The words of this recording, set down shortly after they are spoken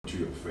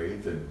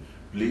faith, and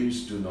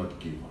please do not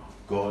give up.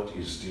 God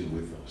is still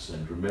with us.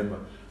 And remember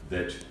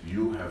that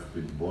you have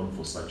been born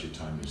for such a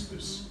time as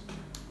this.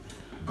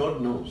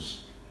 God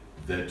knows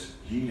that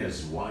He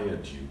has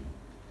wired you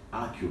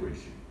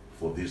accurately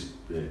for these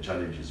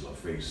challenges you are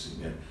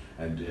facing.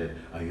 And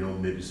I know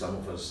maybe some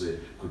of us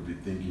could be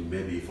thinking,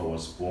 maybe if I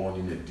was born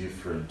in a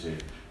different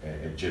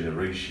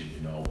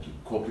generation, I would be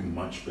coping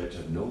much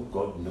better. No,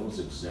 God knows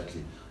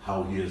exactly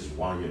how He has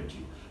wired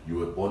you. You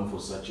were born for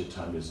such a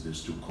time as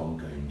this to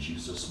conquer in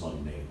Jesus'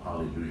 mighty name.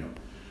 Hallelujah.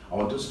 I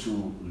want us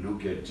to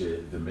look at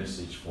the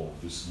message for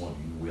this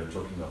morning. We are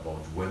talking about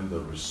when the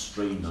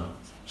restrainer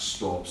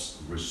stops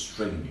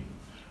restraining.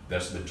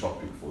 That's the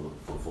topic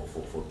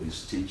for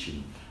this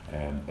teaching.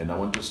 And I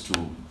want us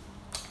to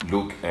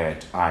look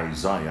at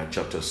Isaiah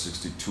chapter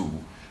 62,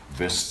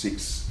 verse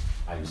 6.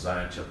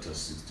 Isaiah chapter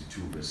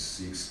 62, verse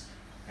 6.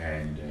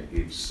 And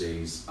it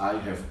says, I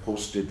have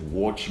posted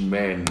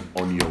watchmen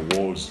on your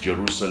walls,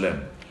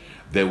 Jerusalem.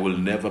 They will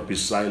never be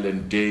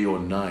silent day or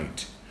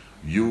night.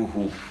 You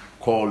who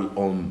call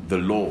on the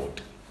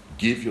Lord,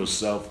 give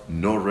yourself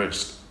no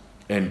rest,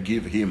 and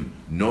give Him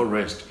no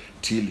rest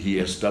till He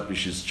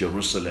establishes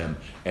Jerusalem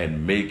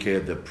and make her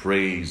the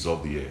praise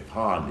of the earth.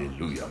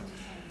 Hallelujah.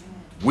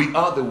 We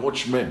are the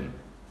watchmen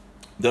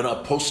that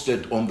are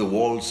posted on the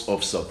walls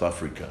of South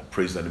Africa.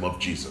 Praise the name of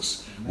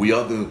Jesus. We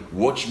are the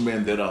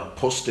watchmen that are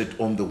posted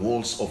on the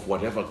walls of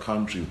whatever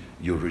country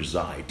you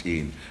reside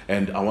in.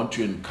 And I want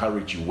to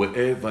encourage you,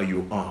 wherever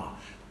you are,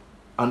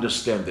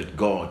 understand that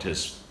God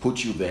has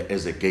put you there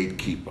as a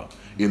gatekeeper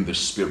in the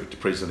spirit.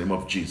 Praise the name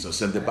of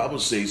Jesus. And the Bible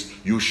says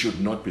you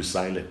should not be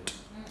silent.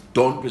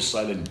 Don't be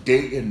silent.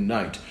 Day and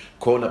night,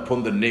 call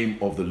upon the name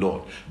of the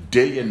Lord.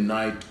 Day and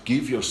night,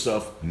 give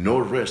yourself no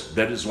rest.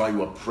 That is why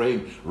you are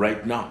praying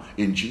right now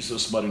in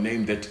Jesus' mighty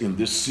name, that in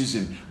this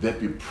season there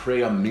be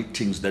prayer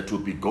meetings that will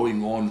be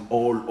going on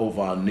all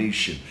over our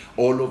nation,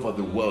 all over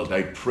the world.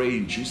 I pray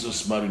in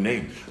Jesus' mighty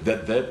name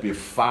that there be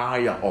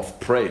fire of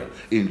prayer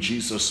in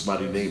Jesus'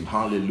 mighty name.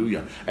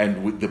 Hallelujah.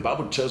 And the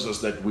Bible tells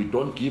us that we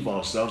don't give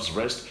ourselves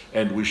rest,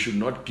 and we should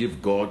not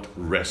give God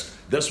rest.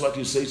 That's what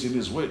He says in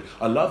His word.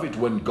 I love it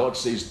when God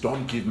says,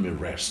 don't give me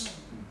rest.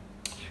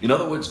 In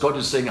other words, God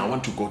is saying, I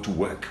want to go to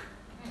work.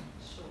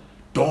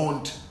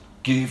 Don't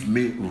give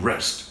me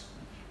rest.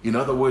 In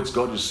other words,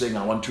 God is saying,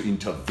 I want to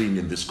intervene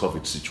in this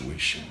COVID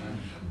situation.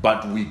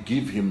 But we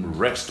give Him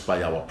rest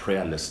by our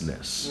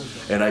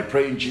prayerlessness. And I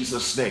pray in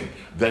Jesus' name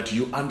that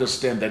you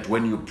understand that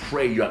when you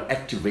pray, you are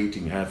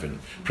activating heaven.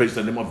 Praise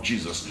the name of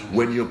Jesus.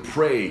 When you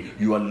pray,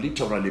 you are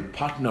literally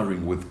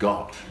partnering with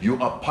God.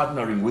 You are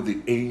partnering with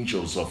the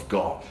angels of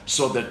God,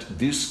 so that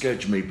this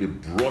scourge may be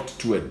brought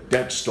to a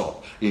dead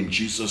stop in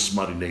Jesus'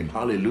 mighty name.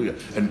 Hallelujah.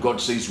 And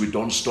God says we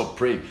don't stop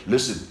praying.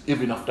 Listen,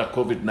 even after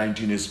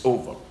COVID-19 is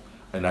over,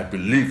 and I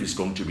believe it's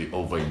going to be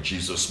over in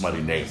Jesus'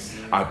 mighty name.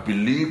 I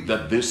believe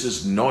that this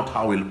is not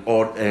how it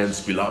all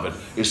ends, beloved.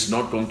 It's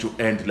not going to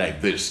end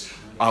like this.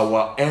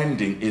 Our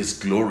ending is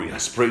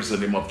glorious. Praise the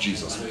name of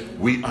Jesus.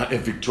 We are a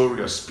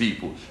victorious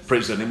people.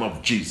 Praise the name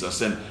of Jesus.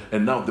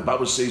 And now the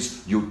Bible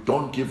says you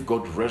don't give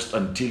God rest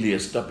until He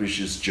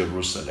establishes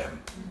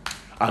Jerusalem.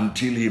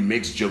 Until He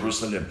makes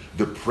Jerusalem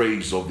the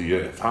praise of the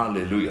earth.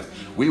 Hallelujah.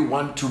 We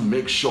want to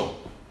make sure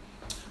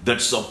that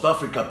South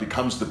Africa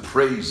becomes the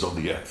praise of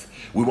the earth.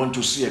 We want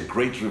to see a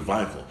great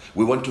revival.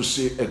 We want to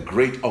see a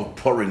great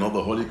outpouring of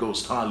the Holy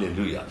Ghost.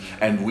 Hallelujah.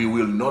 And we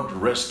will not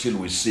rest till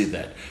we see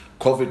that.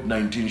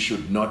 COVID-19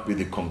 should not be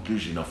the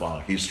conclusion of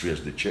our history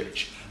as the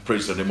church.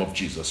 Praise the name of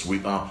Jesus.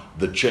 We are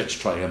the church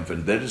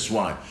triumphant. That is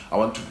why I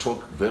want to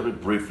talk very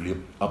briefly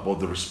about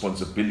the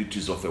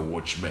responsibilities of a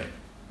watchman.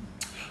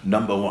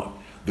 Number one,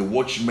 the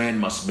watchman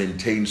must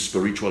maintain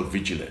spiritual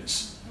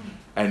vigilance.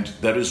 And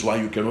that is why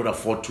you cannot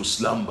afford to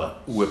slumber.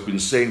 We have been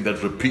saying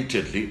that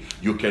repeatedly.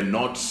 You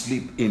cannot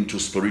sleep into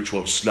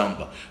spiritual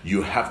slumber.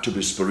 You have to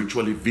be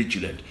spiritually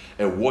vigilant.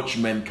 A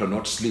watchman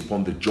cannot sleep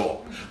on the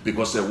job,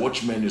 because a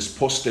watchman is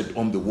posted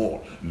on the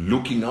wall,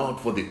 looking out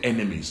for the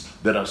enemies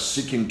that are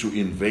seeking to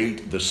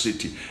invade the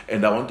city.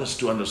 And I want us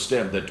to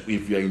understand that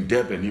if you're in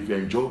Durban, if you're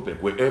in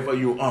Joburg, wherever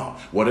you are,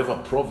 whatever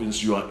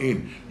province you are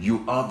in,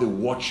 you are the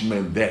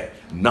watchman there.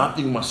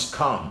 Nothing must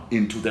come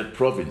into that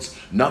province.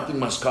 Nothing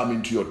must come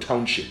into your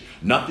township.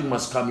 Nothing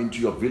must come into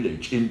your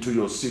village, into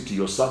your city,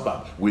 your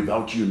suburb,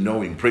 without you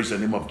knowing. Praise the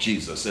name of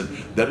Jesus. And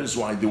that is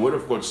why the word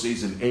of God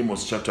says in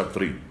Amos chapter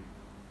 3,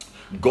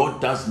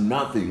 God does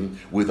nothing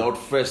without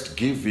first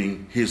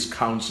giving His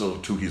counsel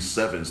to His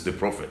servants, the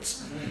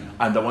prophets.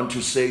 And I want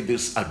to say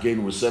this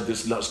again. We said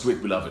this last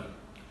week, beloved.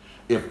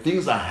 If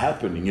things are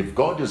happening, if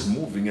God is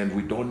moving and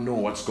we don't know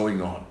what's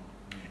going on,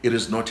 it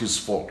is not His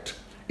fault.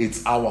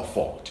 It's our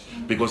fault,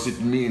 because it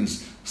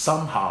means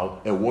somehow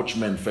a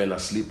watchman fell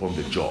asleep on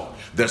the job.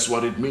 That's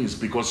what it means,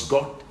 because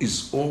God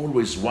is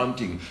always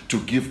wanting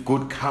to give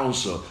good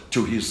counsel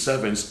to His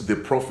servants, the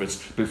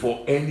prophets,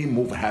 before any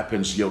move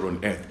happens here on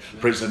earth.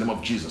 Praise the name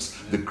of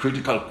Jesus. The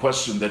critical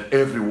question that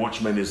every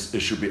watchman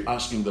should be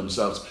asking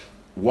themselves: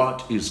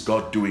 what is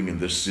God doing in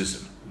this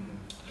season?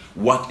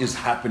 what is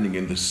happening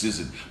in this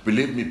season.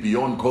 Believe me,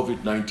 beyond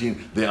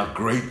COVID-19, there are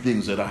great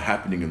things that are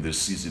happening in this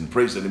season.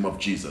 Praise the name of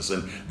Jesus.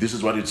 And this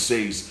is what it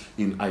says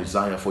in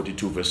Isaiah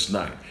 42 verse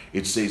 9.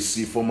 It says,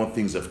 see, former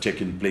things have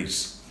taken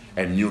place,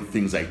 and new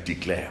things I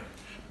declare.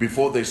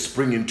 Before they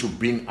spring into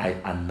being, I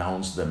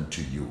announce them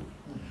to you.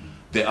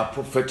 There are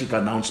prophetic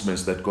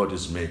announcements that God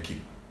is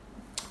making.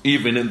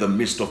 Even in the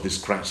midst of this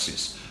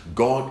crisis,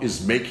 God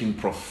is making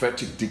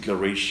prophetic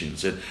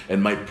declarations.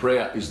 And my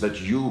prayer is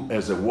that you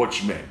as a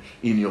watchman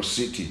in your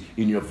city,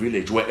 in your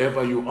village,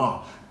 wherever you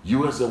are,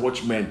 you as a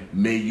watchman,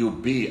 may you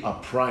be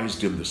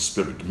apprised in the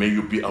Spirit. May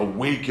you be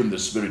awake in the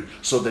Spirit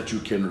so that you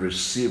can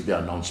receive the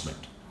announcement.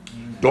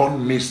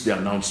 Don't miss the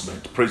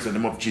announcement. Praise the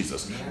name of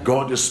Jesus.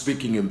 God is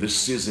speaking in this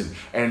season,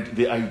 and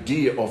the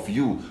idea of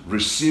you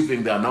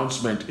receiving the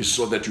announcement is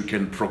so that you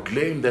can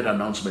proclaim that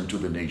announcement to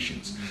the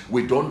nations.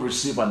 We don't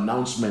receive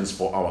announcements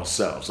for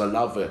ourselves. I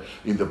love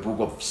in the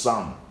book of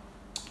Psalm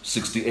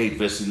 68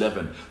 verse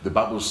 11, the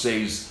Bible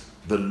says,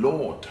 the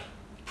Lord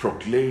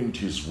proclaimed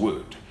his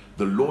word.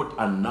 The Lord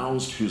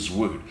announced his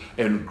word,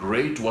 and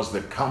great was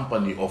the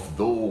company of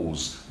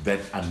those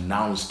that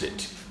announced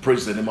it.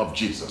 Praise the name of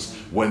Jesus.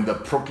 When the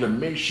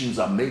proclamations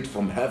are made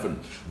from heaven,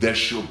 there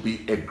should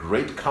be a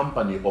great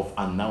company of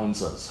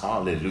announcers.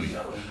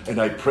 Hallelujah. And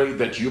I pray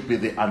that you be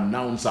the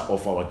announcer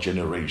of our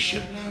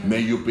generation. May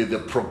you be the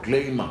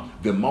proclaimer,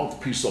 the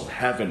mouthpiece of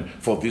heaven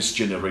for this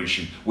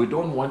generation. We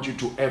don't want you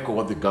to echo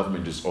what the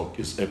government is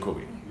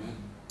echoing.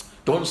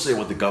 Don't say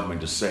what the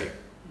government is saying.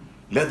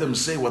 Let them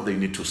say what they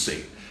need to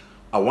say.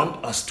 I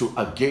want us to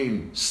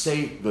again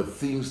say the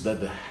things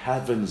that the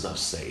heavens are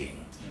saying.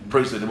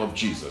 Praise the name of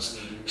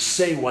Jesus.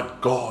 Say what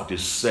God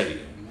is saying.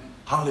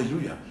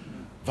 Hallelujah.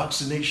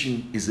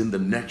 Vaccination is in the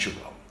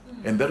natural.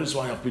 And that is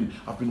why I've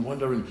been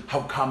wondering,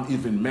 how come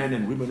even men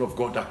and women of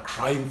God are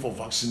crying for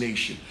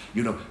vaccination?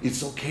 You know,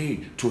 it's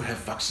okay to have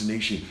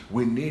vaccination.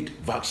 We need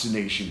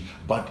vaccination.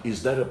 But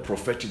is that a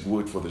prophetic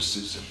word for the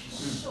season?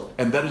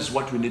 And that is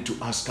what we need to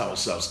ask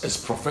ourselves. As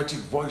prophetic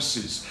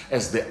voices,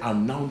 as the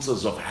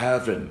announcers of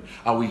heaven,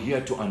 are we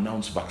here to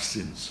announce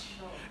vaccines?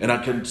 And I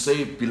can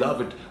say,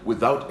 beloved,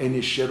 without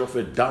any shade of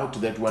a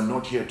doubt that we're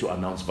not here to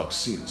announce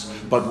vaccines,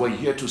 but we're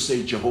here to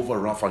say Jehovah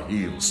Rapha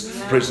heals.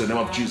 Praise the name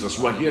of Jesus.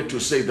 We're here to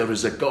say there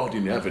is a God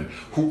in heaven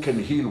who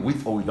can heal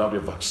with or without a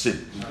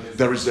vaccine.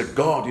 There is a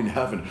God in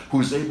heaven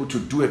who is able to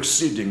do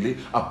exceedingly,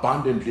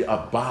 abundantly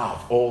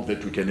above all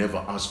that we can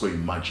ever ask or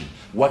imagine.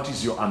 What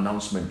is your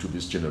announcement to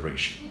this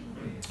generation?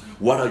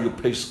 What are you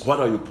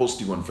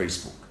posting on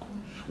Facebook?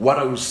 What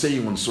are you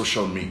saying on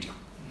social media?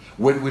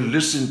 When we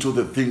listen to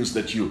the things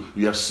that you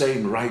are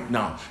saying right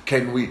now,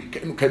 can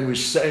we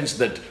sense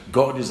that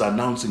God is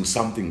announcing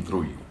something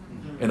through you?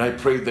 And I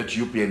pray that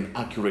you be an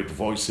accurate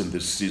voice in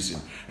this season.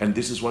 And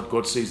this is what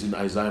God says in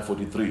Isaiah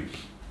 43,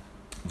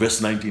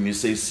 verse 19. He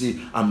says,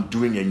 see, I'm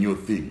doing a new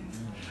thing.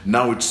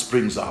 Now it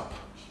springs up.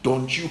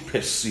 Don't you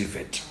perceive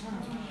it?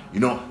 You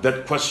know,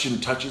 that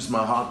question touches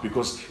my heart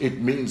because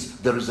it means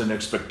there is an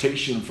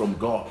expectation from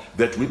God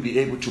that we be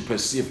able to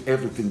perceive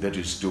everything that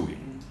He's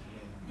doing.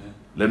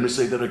 Let me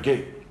say that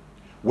again.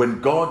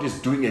 When God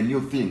is doing a new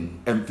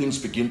thing and things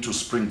begin to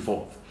spring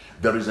forth,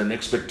 there is an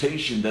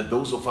expectation that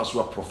those of us who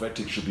are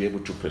prophetic should be able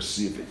to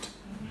perceive it.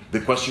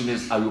 The question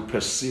is, are you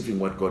perceiving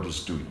what God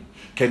is doing?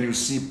 Can you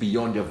see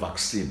beyond your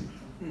vaccine?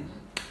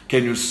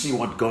 Can you see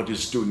what God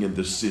is doing in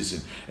this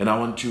season? And I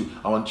want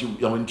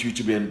you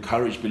to be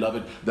encouraged,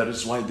 beloved. That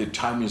is why the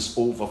time is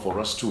over for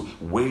us to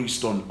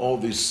waste on all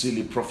these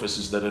silly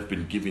prophecies that have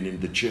been given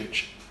in the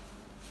church.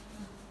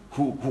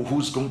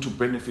 Who's going to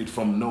benefit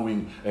from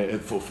knowing,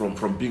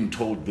 from being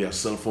told their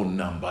cell phone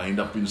number?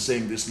 And I've been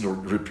saying this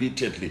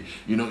repeatedly.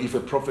 You know, if a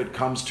prophet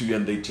comes to you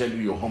and they tell you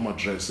your home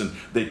address and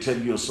they tell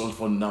you your cell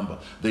phone number,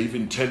 they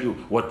even tell you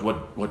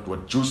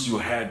what juice you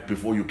had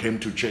before you came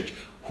to church,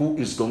 who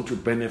is going to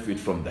benefit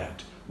from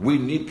that? We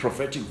need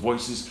prophetic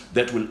voices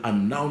that will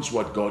announce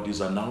what God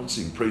is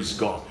announcing. Praise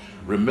God.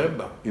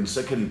 Remember, in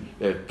 2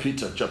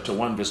 Peter chapter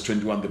 1 verse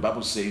 21, the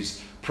Bible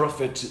says,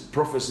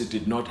 prophecy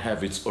did not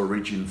have its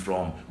origin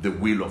from the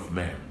will of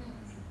man,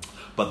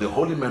 but the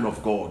holy men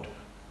of God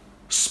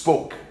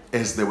spoke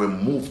as they were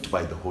moved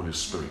by the Holy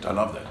Spirit. I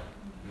love that.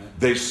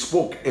 They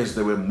spoke as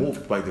they were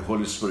moved by the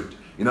Holy Spirit.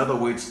 In other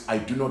words, I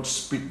do not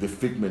speak the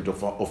figment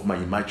of my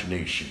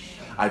imagination.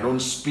 I don't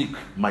speak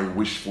my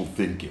wishful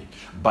thinking,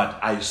 but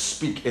I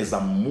speak as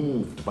I'm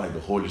moved by the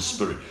Holy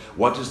Spirit.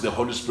 What is the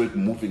Holy Spirit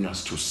moving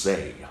us to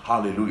say?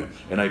 Hallelujah.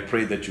 And I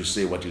pray that you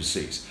say what He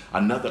says.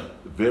 Another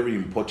very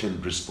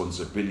important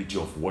responsibility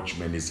of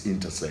watchmen is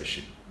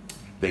intercession.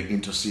 They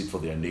intercede for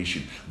their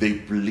nation. They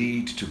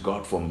plead to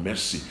God for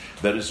mercy.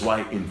 That is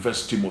why in 1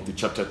 Timothy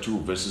chapter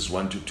 2, verses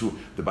 1 to 2,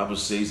 the Bible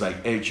says, I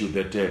urge you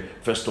that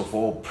first of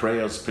all,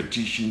 prayers,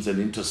 petitions, and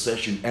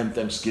intercession and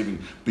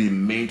thanksgiving be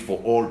made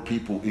for all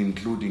people,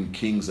 including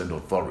kings and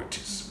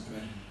authorities.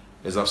 Amen.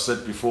 As I've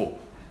said before,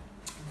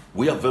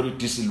 we are very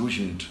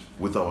disillusioned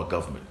with our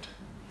government.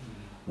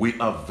 We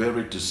are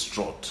very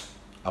distraught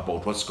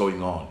about what's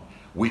going on.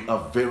 We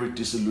are very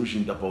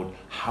disillusioned about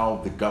how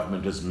the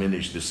government has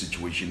managed the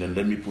situation, and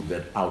let me put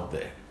that out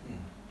there.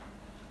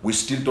 We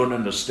still don't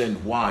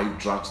understand why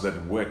drugs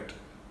that worked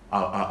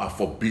are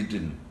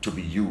forbidden to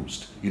be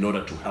used in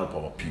order to help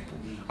our people.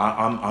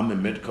 I'm a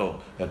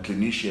medical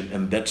clinician,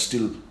 and that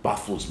still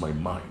baffles my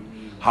mind.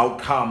 How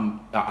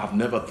come I've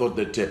never thought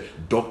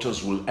that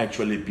doctors will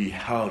actually be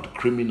held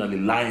criminally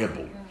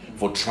liable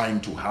for trying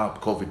to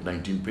help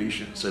COVID-19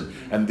 patients?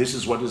 And this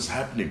is what is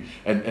happening.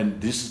 And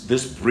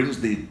this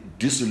brings the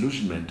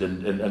disillusionment.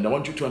 And I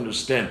want you to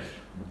understand,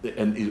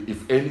 and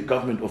if any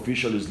government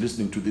official is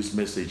listening to this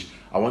message,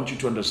 I want you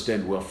to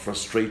understand we're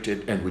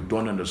frustrated and we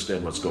don't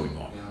understand what's going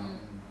on.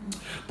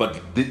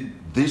 But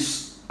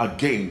this,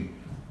 again,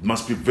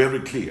 must be very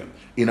clear.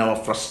 In our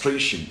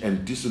frustration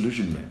and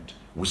disillusionment,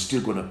 we're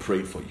still going to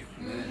pray for you.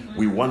 Amen.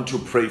 We want to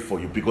pray for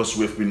you because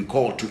we've been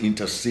called to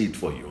intercede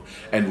for you.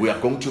 And we are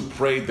going to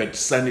pray that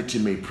sanity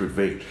may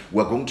prevail.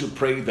 We're going to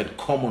pray that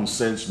common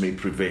sense may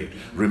prevail.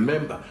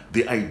 Remember,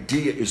 the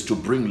idea is to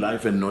bring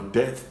life and not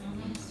death.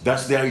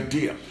 That's the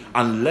idea.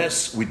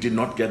 Unless we did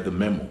not get the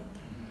memo.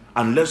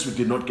 Unless we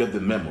did not get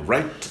the memo,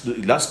 right?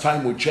 Last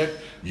time we checked,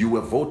 you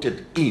were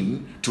voted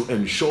in to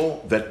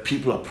ensure that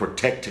people are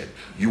protected.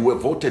 You were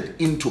voted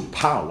into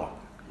power.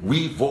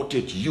 We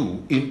voted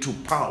you into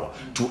power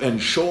to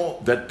ensure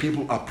that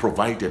people are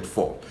provided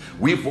for.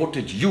 We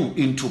voted you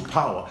into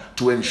power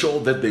to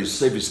ensure that there's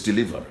service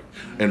delivery.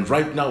 And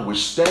right now we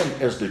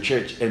stand as the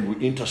church and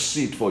we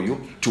intercede for you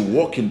to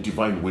walk in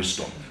divine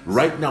wisdom.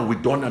 Right now we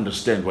don't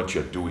understand what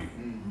you're doing.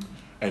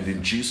 And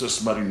in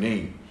Jesus' mighty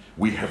name,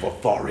 we have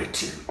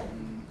authority.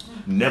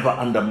 Never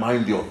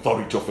undermine the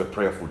authority of a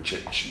prayerful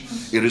church.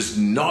 It is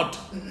not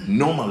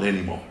normal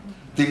anymore.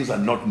 Things are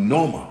not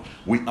normal.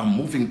 We are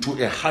moving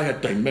to a higher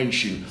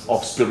dimension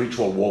of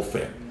spiritual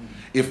warfare.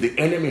 If the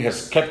enemy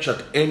has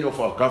captured any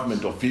of our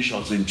government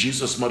officials, in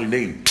Jesus' mighty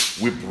name,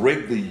 we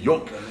break the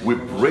yoke, we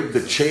break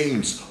the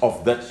chains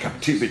of that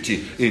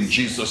captivity in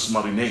Jesus'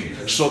 mighty name,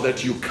 so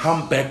that you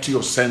come back to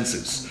your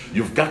senses.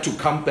 You've got to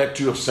come back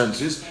to your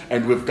senses,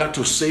 and we've got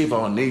to save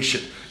our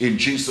nation in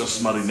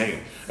Jesus' mighty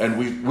name. And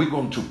we're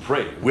going to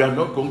pray. We are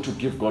not going to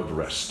give God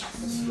rest.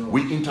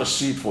 We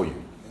intercede for you.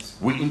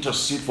 We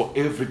intercede for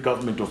every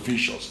government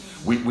officials.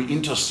 We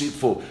intercede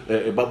for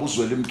Babu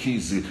Zweli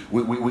Mkhize.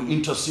 We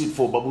intercede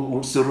for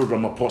Babu Cyril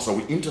Ramaphosa.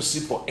 We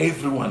intercede for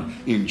everyone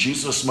in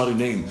Jesus' mighty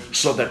name,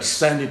 so that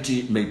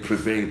sanity may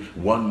prevail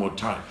one more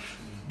time.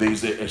 There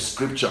is a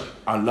scripture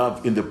I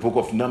love in the book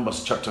of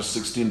Numbers, chapter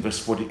 16, verse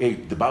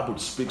 48. The Bible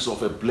speaks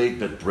of a plague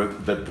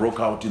that broke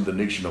out in the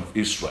nation of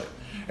Israel.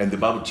 And the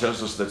Bible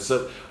tells us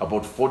that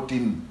about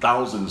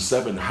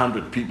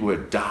 14,700 people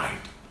had died.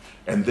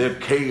 And there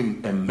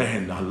came a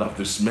man, I love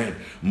this man,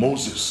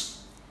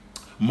 Moses,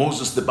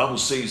 the Bible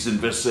says in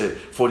verse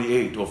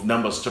 48 of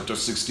Numbers chapter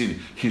 16,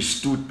 he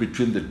stood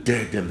between the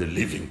dead and the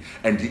living,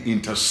 and he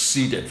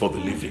interceded for the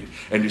living.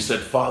 And he said,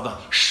 Father,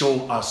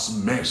 show us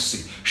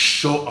mercy,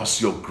 show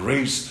us your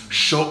grace,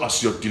 show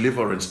us your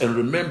deliverance. And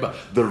remember,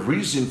 the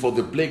reason for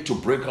the plague to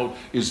break out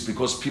is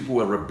because people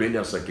were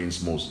rebellious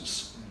against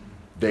Moses.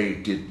 They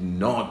did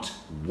not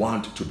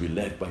want to be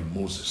led by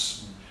Moses.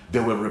 They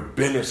were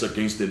rebellious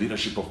against the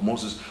leadership of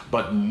Moses,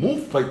 but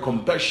moved by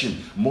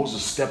compassion,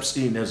 Moses steps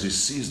in as he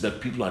sees that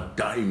people are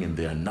dying in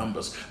their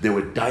numbers. They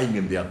were dying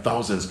in their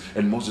thousands,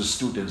 and Moses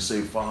stood and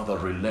said, Father,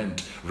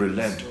 relent,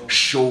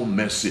 show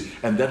mercy.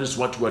 And that is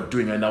what we're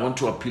doing. And I want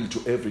to appeal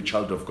to every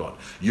child of God.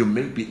 You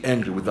may be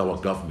angry with our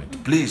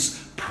government. Please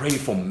pray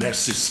for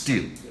mercy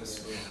still.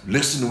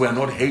 Listen, we're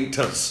not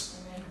haters.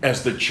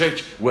 As the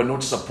church, we're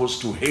not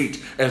supposed to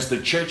hate. As the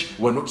church,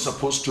 we're not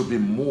supposed to be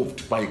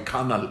moved by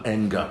carnal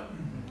anger.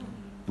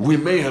 We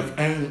may have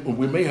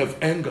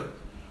anger.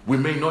 We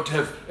may not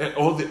have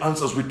all the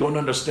answers. We don't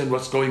understand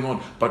what's going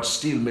on. But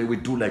still, may we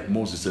do like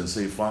Moses and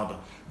say, Father,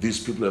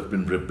 these people have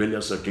been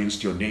rebellious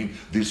against your name.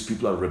 These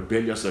people are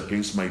rebellious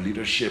against my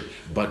leadership.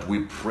 But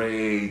we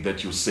pray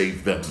that you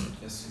save them.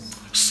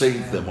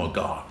 Save them, oh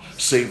God.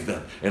 Save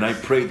them. And I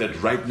pray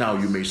that right now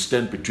you may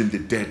stand between the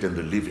dead and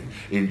the living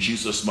in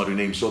Jesus' mighty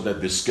name, so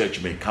that the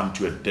scourge may come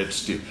to a dead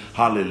still.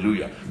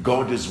 Hallelujah.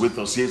 God is with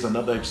us. Here's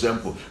another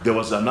example. There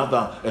was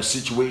a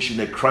situation,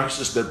 a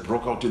crisis that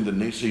broke out in the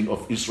nation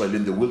of Israel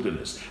in the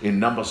wilderness. In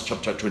Numbers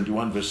chapter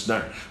 21 verse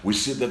 9, we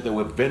see that there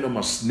were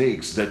venomous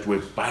snakes that were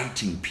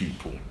biting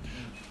people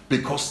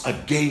because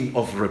again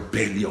of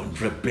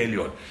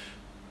rebellion.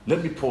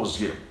 Let me pause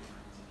here.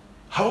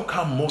 How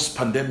come most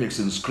pandemics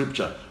in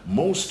Scripture,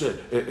 most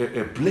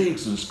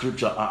plagues in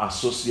Scripture are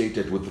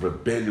associated with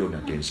rebellion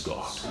against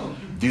God?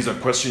 These are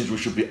questions we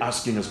should be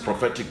asking as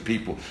prophetic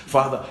people.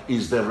 Father,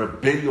 is there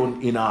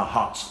rebellion in our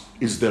hearts?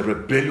 Is there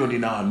rebellion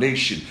in our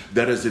nation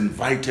that has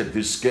invited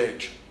this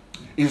scourge?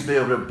 Is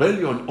there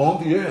rebellion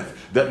on the earth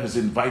that has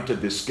invited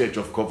the scourge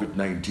of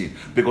COVID-19?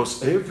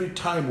 Because every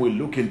time we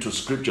look into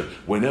Scripture,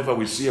 whenever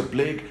we see a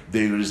plague,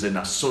 there is an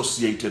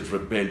associated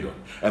rebellion.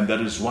 And that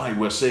is why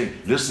we're saying,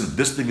 listen,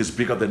 this thing is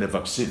bigger than a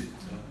vaccine.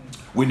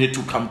 We need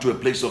to come to a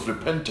place of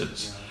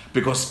repentance.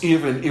 Because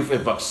even if a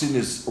vaccine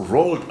is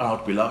rolled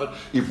out, beloved,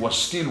 if we're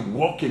still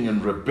walking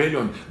in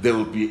rebellion, there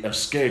will be a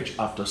scourge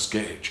after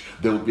scourge.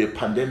 There will be a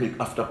pandemic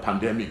after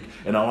pandemic.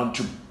 And I want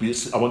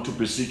to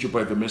beseech you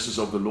by the message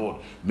of the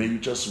Lord. May you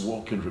just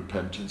walk in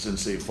repentance and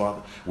say,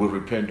 Father, we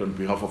repent on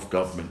behalf of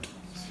government.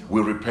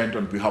 We repent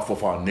on behalf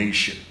of our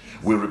nation.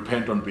 We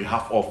repent on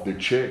behalf of the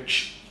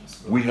church.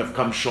 We have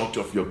come short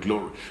of your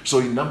glory. So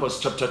in Numbers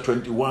chapter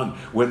 21,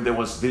 when there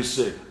was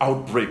this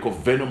outbreak of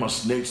venomous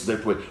snakes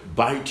that were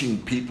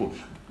biting people,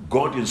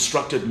 God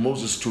instructed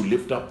Moses to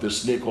lift up the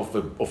snake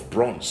of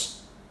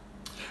bronze.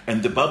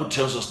 And the Bible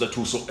tells us that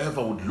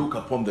whosoever would look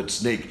upon that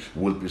snake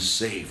will be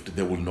saved.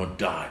 They will not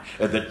die.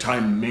 At that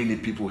time, many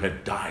people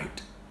had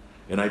died.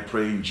 And I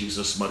pray in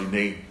Jesus' mighty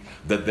name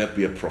that there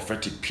be a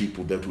prophetic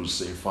people that will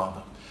say,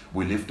 Father,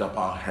 we lift up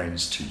our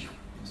hands to you.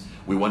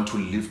 We want to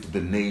lift the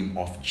name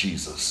of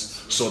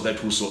Jesus so that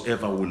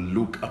whosoever will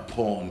look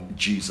upon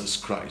Jesus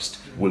Christ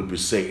will be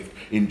saved.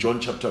 In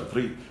John chapter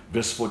 3,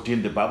 verse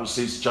 14, the Bible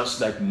says,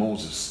 just like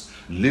Moses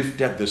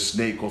lifted the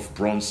snake of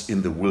bronze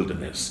in the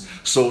wilderness,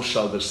 so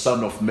shall the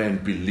Son of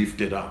Man be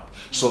lifted up,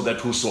 so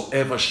that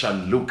whosoever shall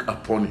look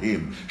upon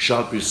him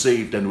shall be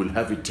saved and will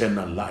have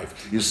eternal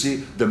life. You see,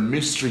 the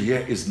mystery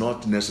here is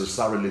not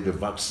necessarily the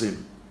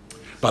vaccine.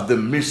 But the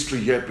mystery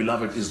here,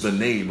 beloved, is the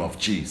name of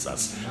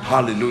Jesus.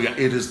 Hallelujah.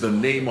 It is the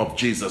name of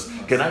Jesus.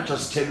 Can I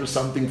just tell you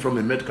something from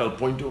a medical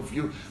point of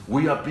view?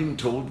 We are being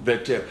told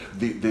that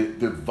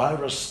the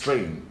virus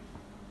strain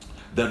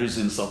that is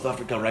in South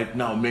Africa right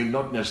now may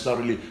not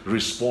necessarily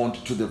respond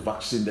to the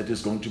vaccine that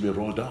is going to be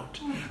rolled out.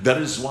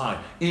 That is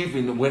why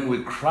even when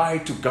we cry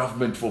to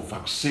government for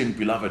vaccine,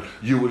 beloved,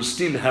 you will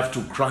still have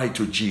to cry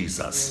to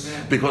Jesus.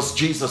 Amen. Because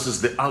Jesus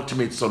is the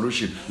ultimate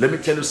solution. Let me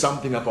tell you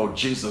something about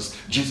Jesus.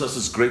 Jesus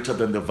is greater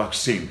than the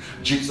vaccine.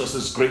 Jesus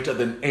is greater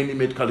than any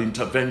medical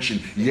intervention.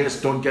 Yes,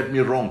 don't get me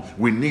wrong.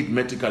 We need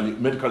medical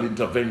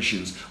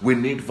interventions. We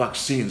need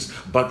vaccines.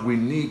 But we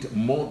need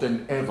more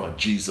than ever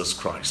Jesus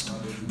Christ,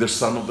 the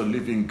Son of the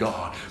living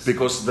God,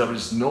 because there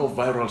is no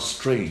viral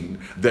strain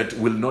that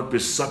will not be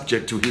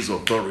subject to his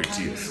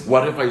authority.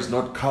 Whatever is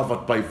not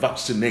covered by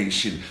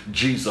vaccination,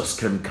 Jesus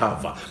can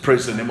cover.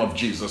 Praise the name of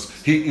Jesus.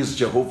 He is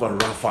Jehovah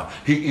Rapha.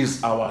 He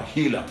is our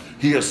healer.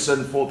 He has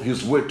sent forth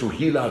his word to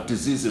heal our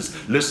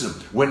diseases. Listen,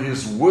 when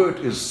his word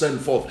is sent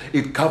forth,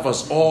 it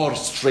covers all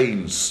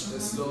strains.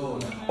 Yes,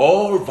 Lord.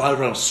 All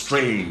viral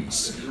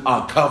strains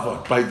are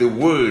covered by the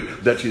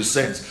word that he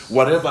sends.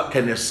 Whatever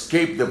can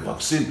escape the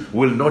vaccine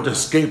will not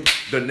escape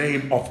the name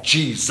of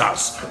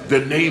Jesus.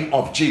 The name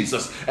of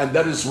Jesus. And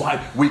that is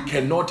why we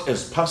cannot,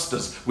 as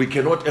pastors, we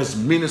cannot as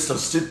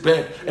ministers sit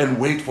back and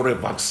wait for a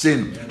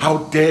vaccine. How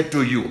dare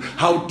do you?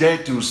 How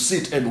dare you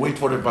sit and wait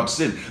for a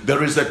vaccine?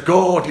 There is a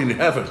God in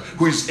heaven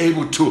who is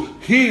able to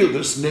heal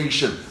this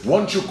nation.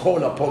 Won't you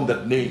call upon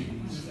that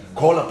name?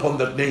 Call upon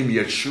that name,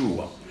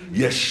 Yeshua.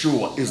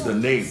 Yeshua is the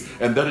name.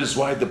 And that is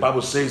why the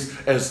Bible says,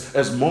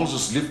 as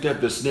Moses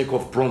lifted the snake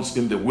of bronze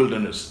in the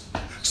wilderness,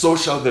 so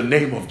shall the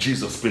name of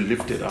Jesus be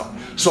lifted up,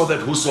 so that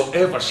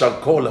whosoever shall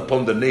call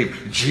upon the name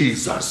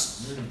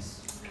Jesus,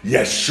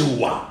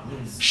 Yeshua,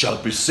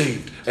 shall be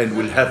saved and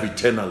will have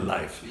eternal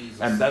life.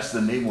 And that's the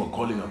name we're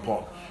calling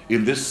upon.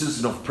 In this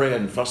season of prayer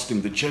and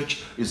fasting, the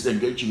church is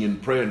engaging in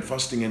prayer and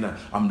fasting, and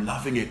I'm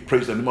loving it.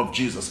 Praise the name of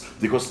Jesus,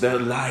 because there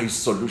lies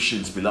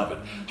solutions, beloved.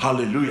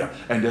 Hallelujah.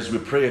 And as we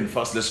pray and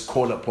fast, let's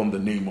call upon the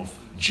name of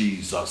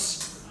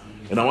Jesus.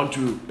 And I want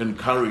to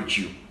encourage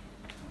you,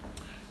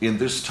 in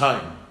this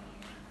time,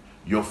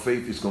 your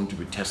faith is going to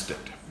be tested.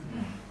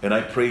 And I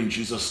pray in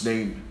Jesus'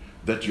 name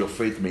that your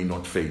faith may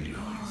not fail you.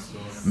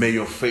 May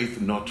your faith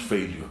not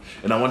fail you.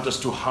 And I want us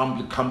to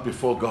humbly come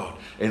before God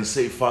and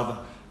say, Father,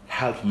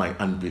 help my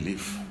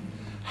unbelief.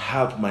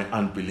 Help my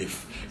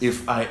unbelief.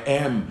 If I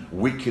am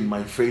weak in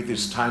my faith,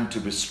 it's time to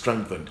be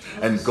strengthened.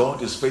 And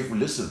God is faithful.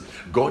 Listen,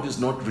 God is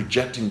not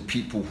rejecting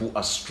people who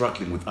are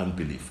struggling with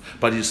unbelief,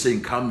 but he's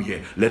saying, come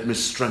here, let me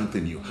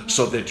strengthen you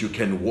so that you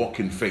can walk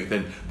in faith.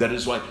 And that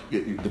is why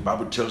the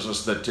Bible tells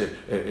us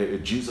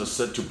that Jesus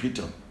said to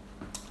Peter,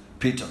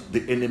 Peter,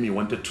 the enemy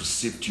wanted to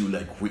sift you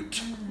like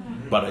wheat,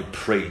 but I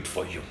prayed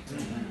for you.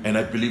 And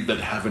I believe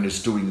that heaven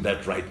is doing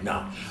that right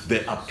now.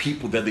 There are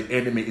people that the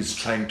enemy is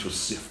trying to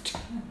sift,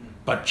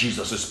 but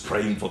Jesus is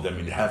praying for them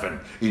in heaven,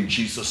 in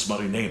Jesus'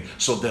 mighty name.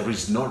 So there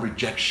is no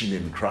rejection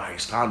in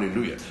Christ.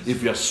 Hallelujah.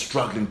 If you are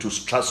struggling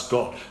to trust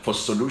God for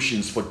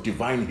solutions, for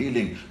divine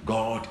healing,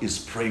 God is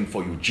praying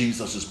for you.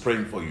 Jesus is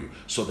praying for you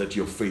so that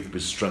your faith be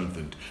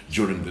strengthened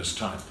during this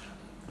time.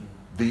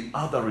 The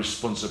other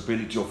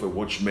responsibility of a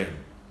watchman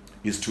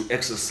is to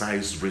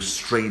exercise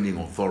restraining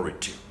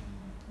authority.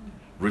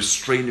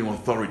 Restraining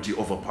authority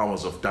over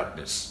powers of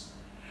darkness.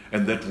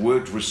 And that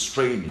word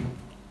restraining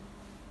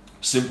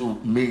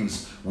simple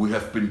means we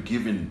have been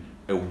given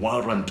a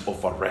warrant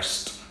of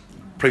arrest.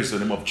 Praise the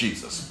name of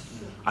Jesus.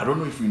 I don't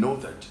know if you know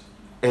that.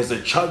 As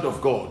a child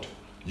of God,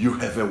 you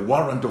have a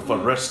warrant of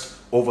arrest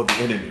over the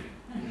enemy.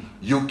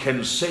 You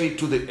can say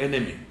to the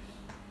enemy,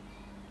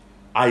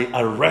 I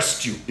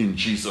arrest you in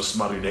Jesus'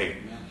 mighty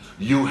name.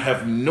 You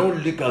have no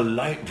legal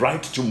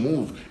right to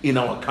move in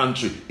our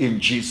country in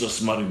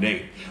Jesus' mighty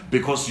name,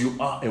 because you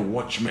are a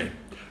watchman.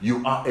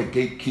 You are a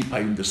gatekeeper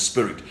in the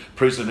spirit.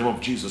 Praise the name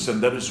of Jesus.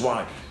 And that is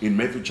why in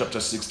Matthew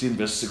chapter 16,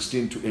 verse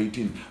 16 to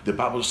 18, the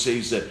Bible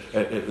says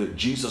that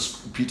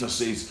Peter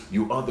says,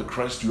 you are the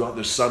Christ, you are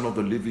the Son of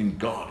the living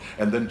God.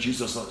 And then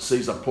Jesus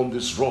says, upon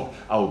this rock,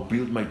 I will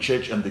build my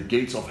church, and the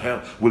gates of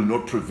hell will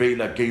not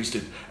prevail against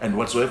it. And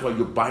whatsoever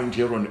you bind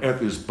here on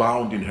earth is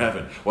bound in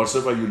heaven.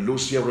 Whatsoever you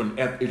loose here on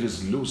earth, it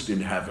is loosed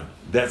in heaven.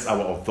 That's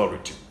our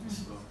authority.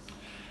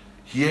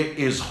 Here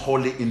is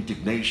holy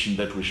indignation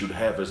that we should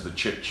have as the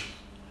church.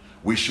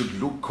 We should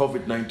look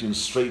COVID-19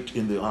 straight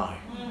in the eye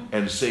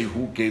and say,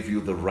 who gave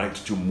you the right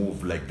to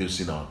move like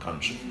this in our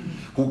country?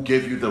 Who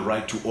gave you the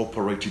right to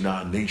operate in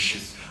our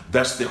nation?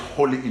 That's the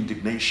holy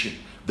indignation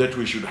that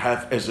we should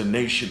have as a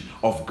nation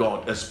of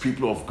God, as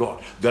people of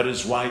God. That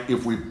is why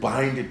if we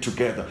bind it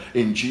together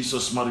in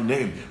Jesus' mighty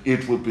name,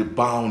 it will be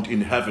bound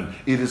in heaven.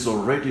 It is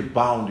already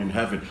bound in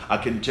heaven. I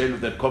can tell you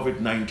that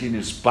COVID-19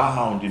 is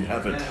bound in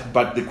heaven.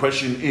 But the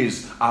question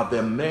is, are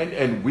there men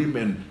and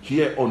women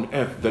here on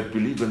earth that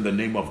believe in the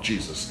name of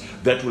Jesus,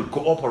 that will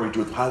cooperate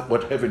with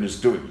what heaven is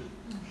doing?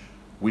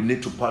 We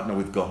need to partner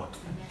with God.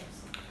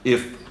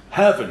 If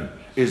heaven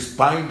is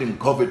binding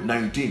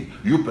COVID-19,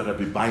 you better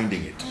be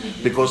binding it,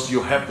 because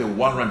you have the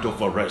warrant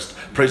of arrest.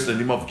 Praise the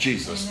name of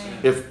Jesus.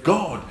 If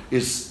God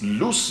is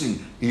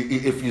loosing,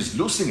 if he's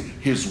loosing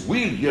his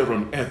will here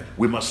on earth,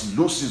 we must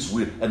loose his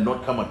will and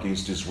not come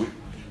against his will.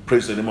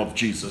 Praise the name of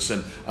Jesus.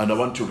 And I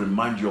want to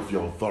remind you of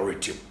your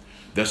authority.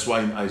 That's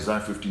why in Isaiah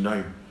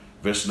 59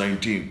 verse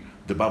 19,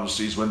 the Bible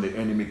says, when the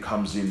enemy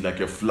comes in like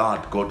a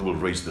flood, God will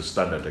raise the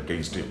standard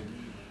against him.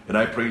 And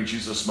I pray in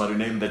Jesus' mighty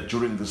name that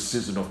during this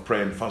season of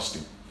prayer and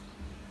fasting,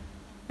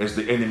 as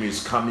the enemy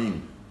is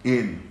coming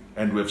in,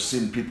 and we have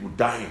seen people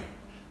dying,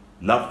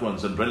 loved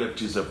ones and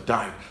relatives have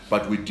died,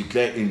 but we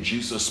declare in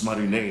Jesus'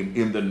 mighty name,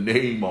 in the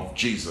name of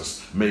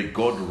Jesus, may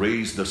God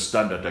raise the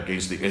standard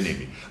against the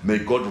enemy. May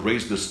God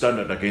raise the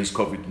standard against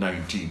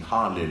COVID-19.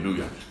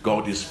 Hallelujah.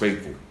 God is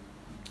faithful.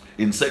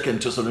 In 2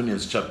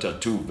 Thessalonians chapter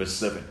 2 verse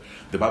 7,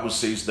 the Bible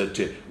says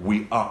that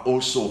we are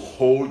also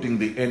holding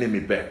the enemy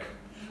back.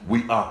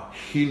 We are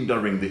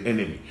hindering the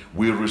enemy.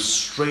 We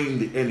restrain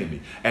the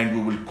enemy, and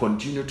we will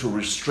continue to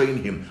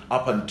restrain him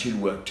up until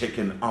we are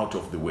taken out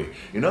of the way.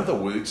 In other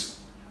words,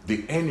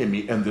 the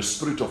enemy and the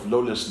spirit of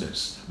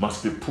lawlessness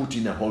must be put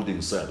in a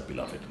holding cell,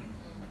 beloved.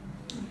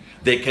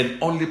 They can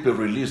only be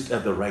released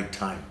at the right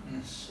time.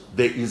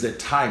 There is a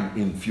time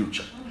in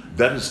future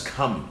that is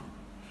coming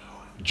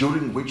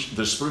during which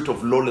the spirit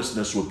of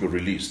lawlessness will be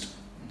released.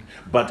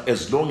 But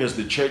as long as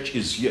the church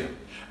is here,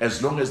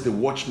 as long as the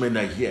watchmen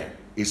are here,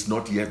 it's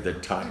not yet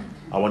that time.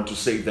 I want to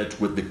say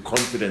that with the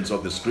confidence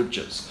of the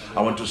scriptures.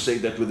 I want to say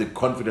that with the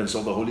confidence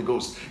of the Holy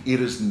Ghost. It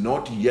is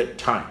not yet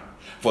time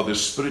for the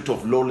spirit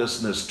of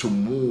lawlessness to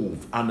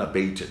move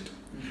unabated.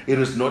 It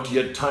is not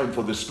yet time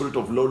for the spirit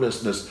of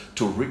lawlessness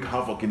to wreak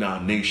havoc in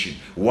our nation.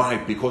 Why?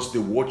 Because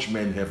the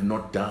watchmen have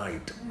not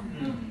died.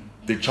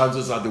 The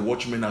chances are the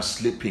watchmen are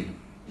sleeping.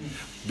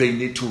 They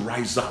need to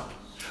rise up.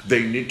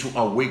 They need to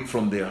awake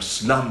from their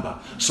slumber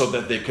so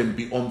that they can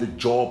be on the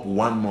job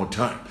one more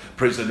time.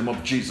 Praise the name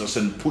of Jesus,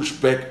 and push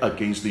back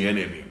against the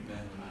enemy.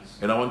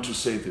 And I want to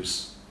say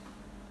this.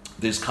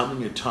 There's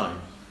coming a time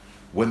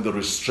when the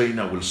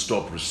restrainer will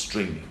stop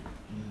restraining.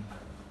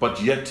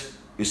 But yet,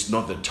 it's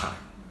not the time.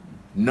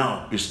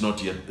 Now, it's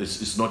not yet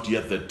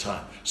that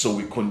time. So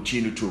we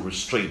continue to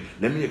restrain.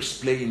 Let me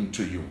explain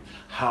to you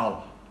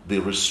how the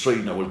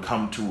restrainer will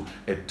come to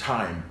a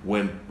time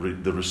when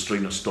the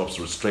restrainer stops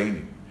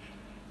restraining.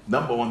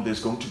 Number one,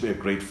 there's going to be a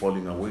great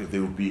falling away.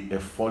 There will be a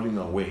falling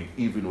away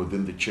even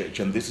within the church.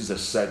 And this is a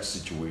sad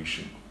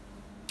situation.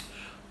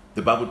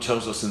 The Bible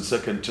tells us in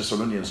 2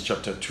 Thessalonians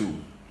chapter 2,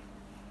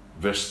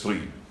 verse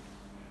 3,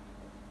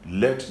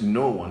 let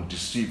no one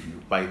deceive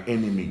you by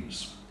any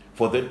means,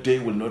 for that day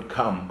will not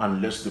come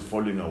unless the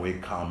falling away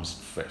comes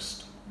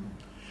first.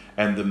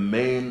 And the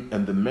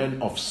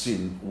man of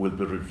sin will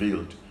be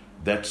revealed,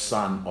 that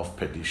son of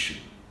perdition.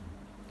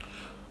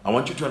 I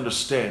want you to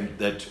understand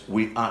that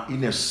we are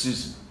in a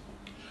season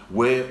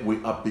where we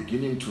are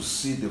beginning to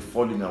see the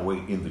falling away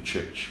in the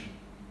church.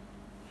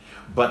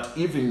 But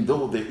even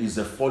though there is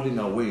a falling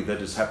away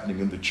that is happening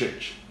in the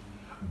church,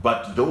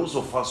 but those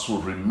of us who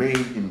remain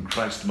in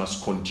Christ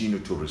must continue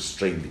to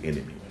restrain the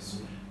enemy.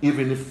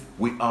 Even if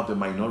we are the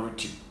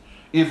minority,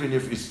 even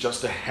if it's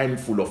just a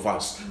handful of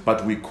us,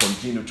 but we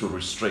continue to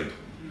restrain.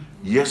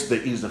 Yes,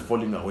 there is a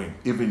falling away.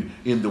 Even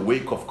in the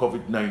wake of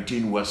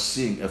COVID-19, we're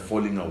seeing a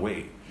falling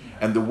away.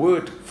 And the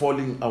word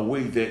falling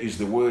away there is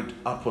the word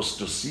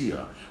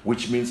apostasia,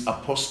 which means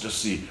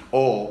apostasy,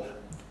 or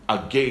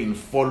again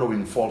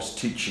following false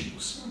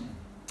teachings.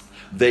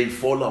 They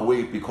fall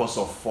away because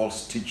of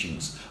false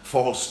teachings,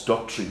 false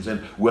doctrines,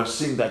 and we're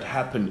seeing that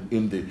happen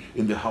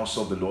in the house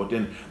of the Lord.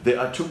 And there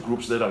are two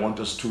groups that I want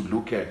us to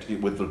look at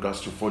with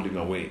regards to falling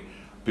away,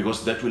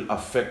 because that will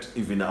affect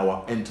even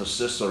our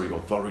intercessory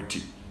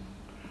authority.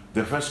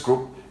 The first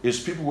group is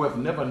people who have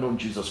never known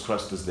Jesus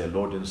Christ as their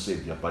Lord and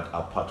Savior, but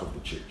are part of the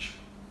church.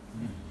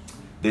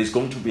 There's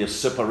going to be a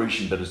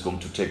separation that is going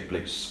to take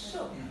place.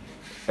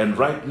 And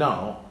right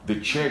now, the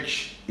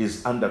church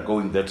is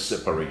undergoing that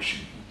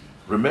separation.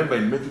 Remember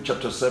in Matthew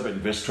chapter 7,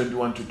 verse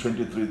 21 to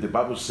 23, the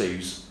Bible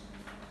says,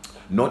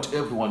 not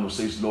everyone who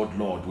says, Lord,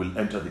 Lord, will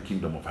enter the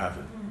kingdom of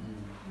heaven,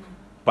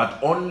 but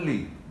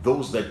only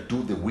those that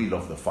do the will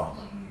of the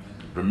Father.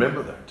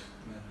 Remember that.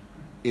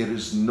 It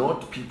is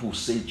not people who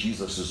say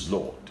Jesus is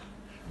Lord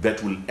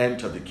that will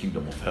enter the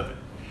kingdom of heaven.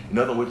 In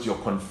other words, your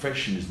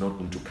confession is not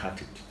going to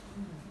cut it.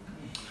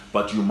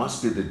 But you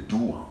must be the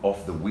doer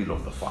of the will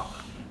of the Father.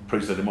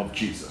 Praise the name of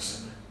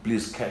Jesus.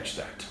 Please catch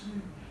that.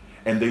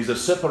 And there is a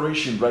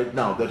separation right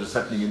now that is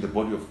happening in the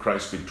body of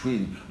Christ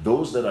between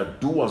those that are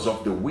doers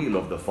of the will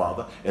of the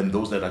Father and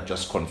those that are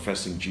just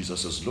confessing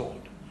Jesus as Lord.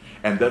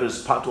 And that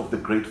is part of the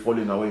great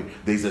falling away.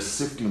 There is a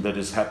sifting that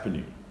is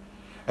happening.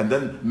 And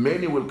then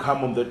many will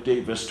come on that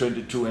day, verse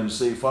 22, and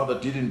say, Father,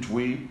 didn't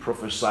we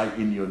prophesy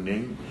in your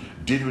name?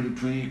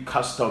 Didn't we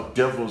cast out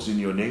devils in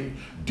your name?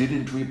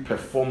 Didn't we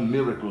perform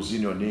miracles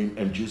in your name?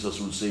 And Jesus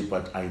will say,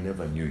 but I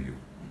never knew you.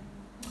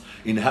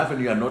 In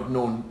heaven, you are not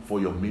known for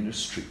your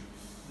ministry.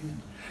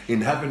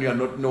 In heaven, you are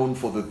not known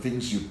for the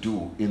things you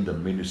do in the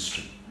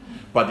ministry.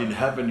 But in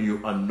heaven,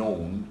 you are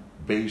known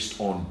based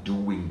on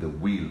doing the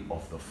will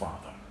of the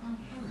Father.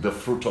 The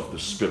fruit of the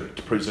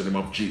Spirit. Praise the name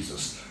of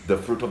Jesus. The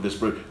fruit of the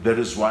Spirit. That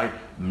is why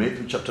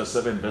Matthew chapter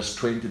 7 verse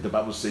 20, the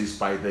Bible says,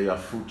 by their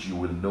fruit you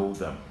will know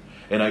them.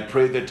 And I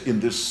pray that in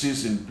this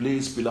season,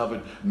 please,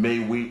 beloved, may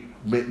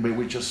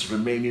we just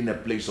remain in a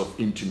place of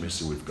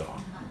intimacy with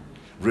God.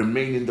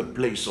 Remain in the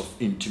place of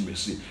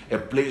intimacy, a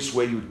place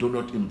where you do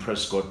not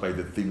impress God by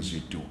the things you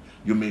do.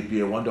 You may be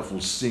a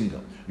wonderful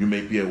singer. You may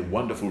be a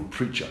wonderful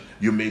preacher.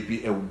 You may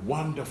be a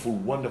wonderful,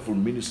 wonderful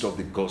minister of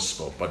the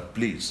gospel. But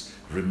please,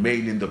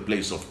 remain in the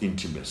place of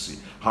intimacy.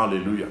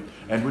 Hallelujah.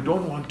 And we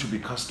don't want to be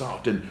cast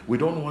out. And we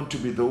don't want to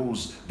be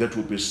those that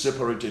will be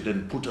separated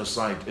and put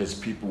aside as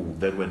people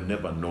that were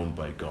never known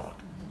by God.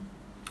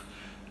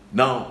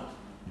 Now,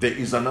 there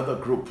is another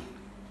group,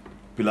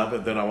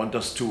 beloved, that I want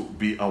us to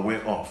be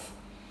aware of.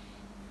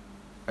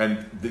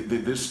 And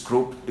this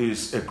group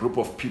is a group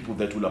of people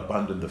that will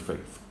abandon the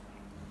faith.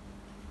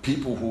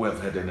 People who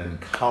have had an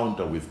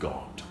encounter with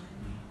God,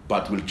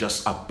 but will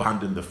just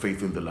abandon the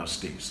faith in the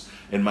last days.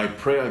 And my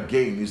prayer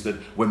again is that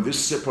when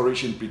this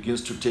separation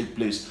begins to take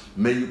place,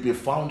 may you be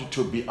found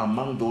to be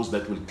among those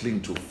that will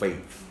cling to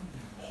faith.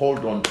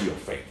 Hold on to your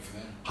faith.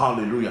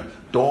 Hallelujah.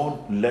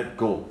 Don't let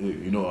go.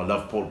 You know, I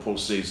love Paul. Paul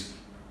says,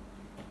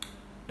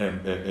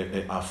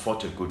 I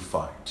fought a good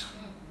fight.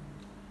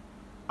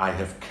 I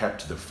have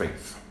kept the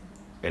faith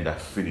and I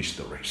finished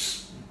the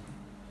race.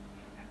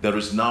 There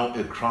is now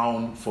a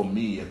crown for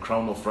me, a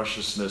crown of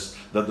righteousness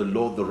that the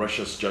Lord, the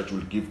righteous judge,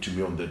 will give to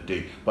me on that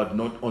day. But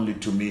not only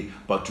to me,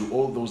 but to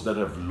all those that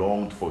have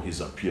longed for his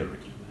appearing.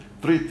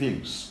 3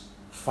 things.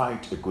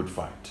 Fight a good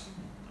fight.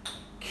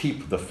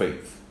 Keep the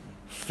faith.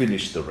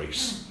 Finish the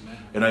race.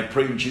 And I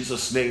pray in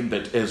Jesus' name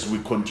that as we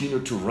continue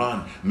to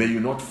run, may you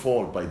not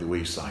fall by the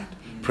wayside.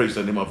 Praise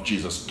the name of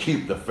Jesus.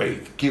 Keep the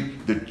faith.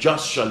 Keep the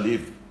just shall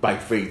live by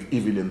faith,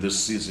 even in this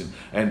season.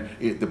 And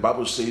the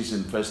Bible says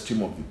in 1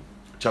 Timothy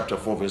chapter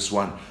 4 verse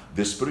 1,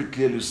 the Spirit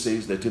clearly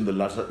says that in the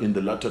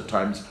latter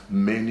times,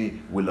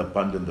 many will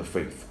abandon the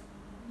faith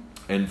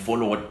and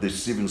follow what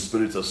deceiving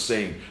spirits are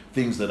saying,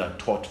 things that are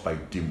taught by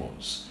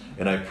demons.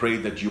 And I pray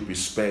that you be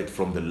spared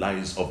from the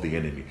lies of the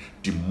enemy,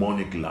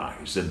 demonic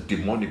lies and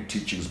demonic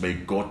teachings. May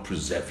God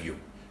preserve you.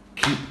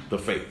 Keep the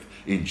faith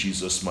in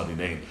Jesus' mighty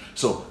name.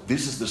 So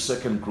this is the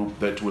second group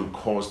that will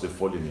cause the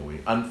falling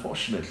away.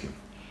 Unfortunately,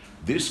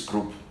 this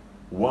group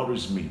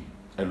worries me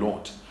a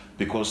lot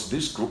because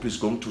this group is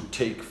going to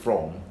take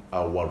from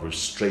our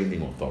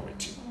restraining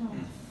authority.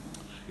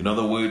 In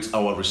other words,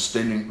 our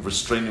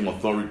restraining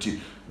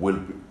authority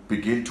will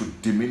begin to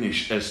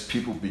diminish as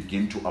people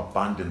begin to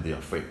abandon their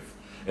faith.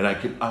 And I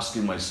keep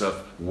asking myself,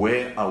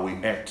 where are we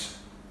at?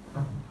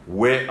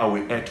 Where are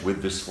we at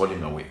with this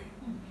falling away?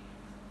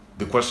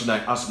 The question I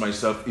ask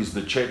myself, is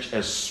the church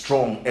as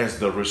strong as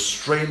the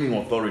restraining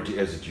authority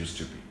as it used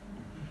to be?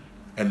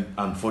 And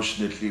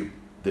unfortunately,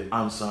 the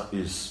answer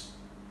is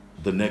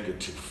the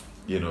negative.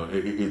 You know,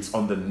 it's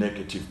on the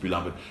negative,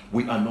 beloved.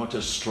 We are not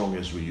as strong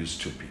as we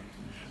used to be.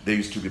 There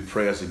used to be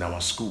prayers in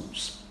our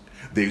schools.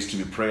 There used to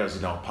be prayers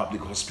in our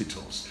public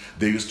hospitals.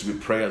 There used to be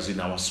prayers in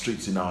our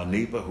streets, in our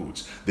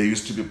neighborhoods. There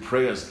used to be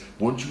prayers.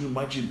 Won't you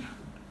imagine?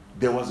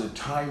 There was a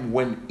time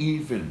when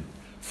even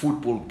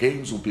football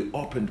games would be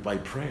opened by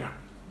prayer.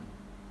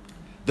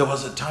 There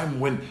was a time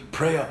when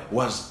prayer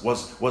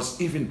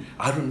was even,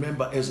 I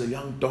remember as a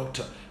young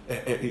doctor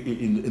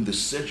in the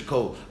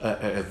surgical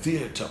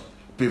theater,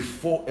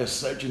 before a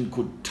surgeon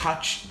could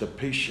touch the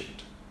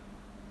patient,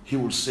 he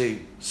would say,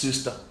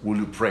 "Sister, will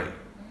you pray?"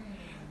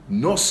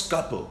 No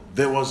scalpel.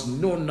 There was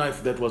no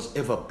knife that was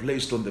ever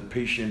placed on the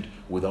patient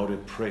without a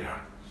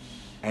prayer.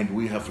 And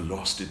we have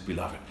lost it,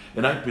 beloved.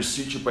 And I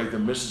beseech you by the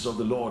mercies of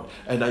the Lord,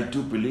 and I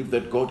do believe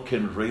that God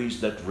can raise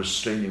that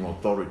restraining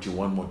authority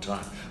one more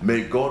time.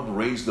 May God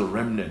raise the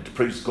remnant,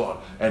 praise God.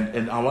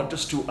 And I want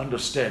us to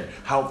understand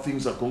how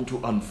things are going to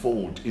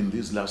unfold in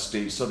these last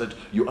days, so that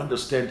you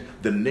understand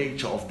the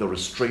nature of the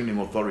restraining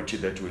authority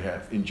that we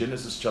have. In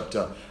Genesis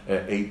chapter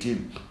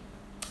 18,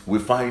 we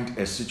find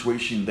a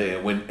situation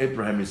there when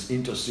Abraham is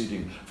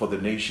interceding for the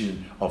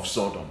nation of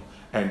Sodom.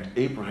 And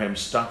Abraham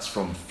starts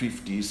from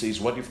 50. He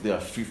says, what if there are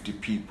 50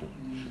 people?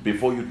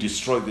 Before you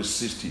destroy the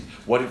city,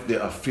 what if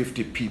there are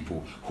 50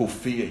 people who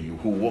fear you,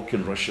 who walk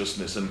in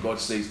righteousness? And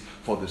God says,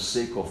 for the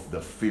sake of the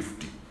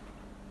 50,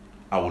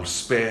 I will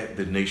spare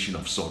the nation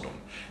of Sodom.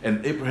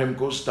 And Abraham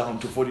goes down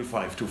to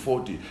 45, to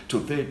 40, to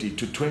 30,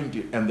 to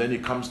 20, and then he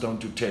comes down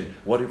to 10.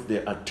 What if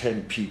there are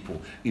 10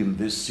 people in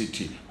this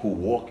city who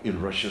walk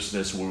in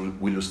righteousness?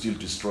 Will you still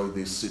destroy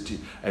this city?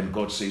 And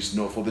God says,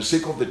 no, for the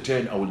sake of the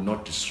 10, I will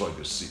not destroy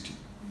the city.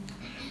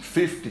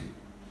 50.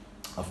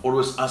 I've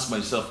always asked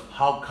myself,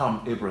 how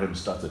come Abraham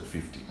started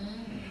 50?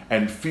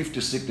 And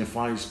 50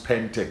 signifies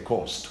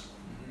Pentecost.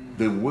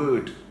 The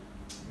word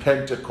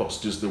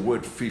Pentecost is the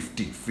word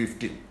 50,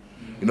 50.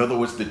 In other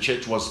words, the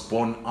church was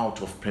born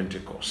out of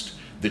Pentecost.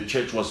 The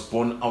church was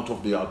born out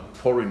of the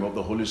outpouring of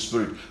the Holy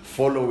Spirit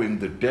following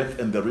the death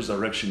and the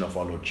resurrection of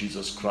our Lord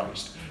Jesus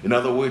Christ. In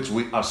other words,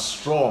 we are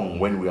strong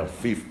when we are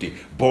 50,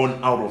 born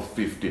out of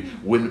 50.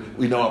 When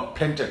in our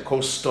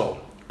Pentecostal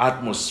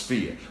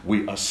atmosphere,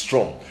 we are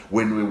strong.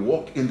 When we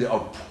walk in the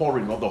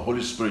outpouring of the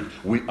Holy Spirit,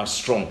 we are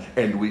strong,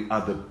 and we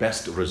are the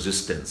best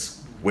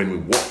resistance when we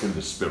walk in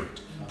the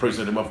Spirit. Praise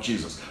the name of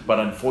Jesus. But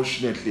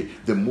unfortunately,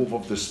 the move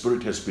of the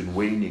Spirit has been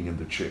waning in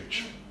the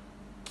church.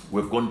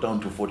 We've gone down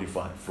to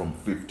 45 from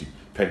 50,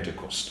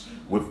 Pentecost.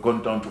 We've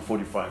gone down to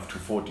 45 to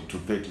 40 to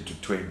 30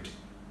 to 20.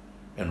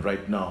 And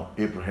right now,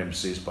 Abraham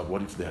says, but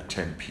what if there are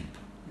 10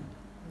 people?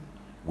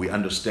 We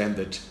understand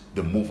that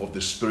the move of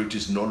the Spirit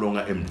is no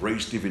longer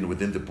embraced even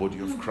within the body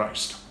of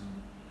Christ.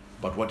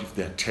 But what if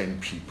there are 10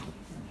 people?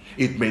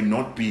 It may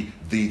not be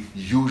the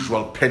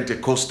usual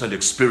Pentecostal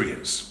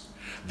experience.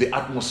 The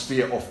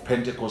atmosphere of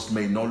Pentecost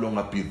may no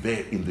longer be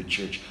there in the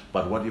church.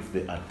 But what if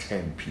there are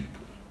 10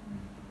 people?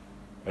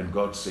 And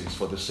God says,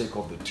 for the sake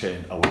of the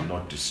 10, I will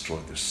not destroy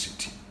the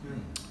city.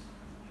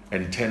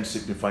 And 10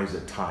 signifies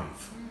a tithe.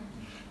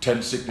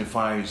 10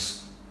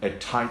 signifies a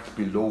tithe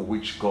below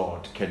which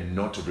God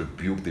cannot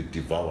rebuke the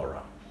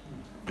devourer.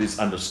 Please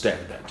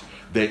understand that.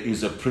 There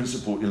is a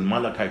principle in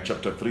Malachi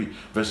chapter 3,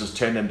 verses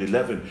 10 and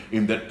 11.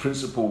 In that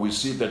principle, we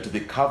see that the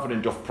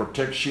covenant of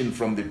protection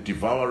from the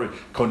devourer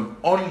can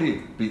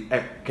only be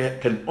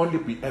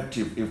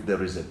active if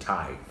there is a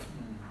tithe.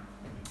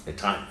 A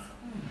tithe.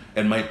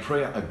 And my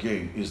prayer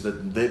again is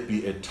that there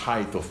be a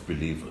tithe of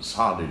believers.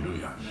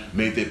 Hallelujah.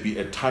 May there be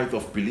a tithe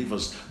of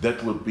believers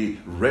that will be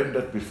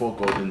rendered before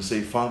God and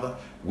say, Father,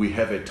 we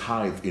have a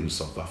tithe in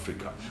South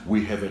Africa.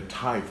 We have a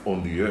tithe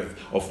on the earth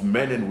of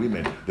men and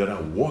women that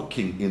are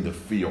walking in the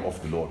fear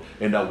of the Lord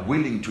and are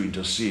willing to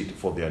intercede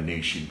for their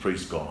nation.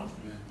 Praise God.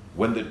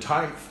 When the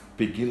tithe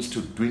begins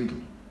to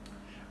dwindle,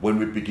 when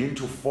we begin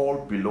to fall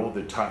below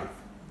the tithe,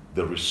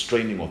 the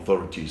restraining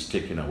authority is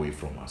taken away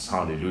from us.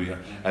 Hallelujah.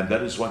 And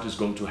that is what is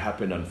going to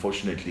happen,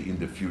 unfortunately, in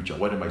the future.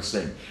 What am I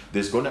saying?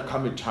 There's going to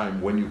come a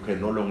time when you can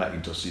no longer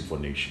intercede for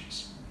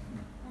nations.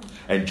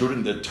 And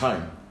during that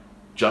time,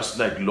 just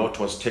like Lot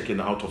was taken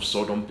out of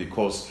Sodom,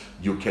 because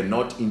you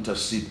cannot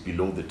intercede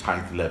below the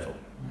tithe level.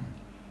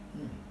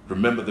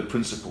 Remember the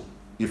principle.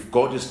 If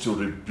God is to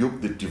rebuke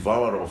the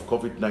devourer of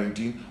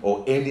COVID-19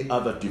 or any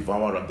other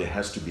devourer, there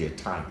has to be a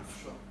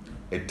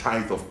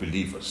tithe of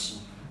believers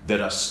that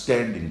are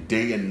standing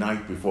day and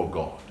night before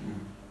God.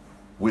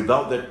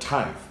 Without that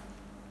tithe,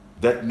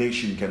 that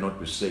nation cannot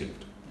be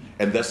saved.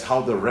 And that's how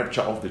the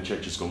rapture of the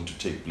church is going to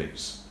take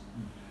place.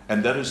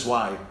 And that is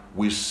why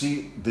we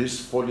see this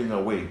falling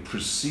away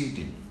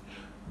preceding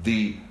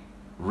the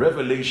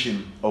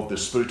revelation of the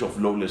spirit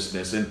of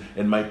lawlessness.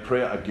 And my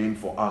prayer again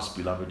for us,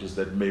 beloved, is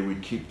that may we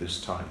keep this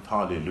tithe.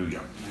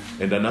 Hallelujah.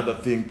 And another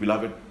thing,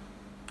 beloved,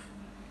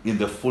 in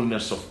the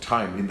fullness of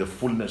time, in the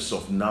fullness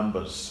of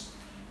numbers,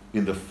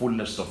 in the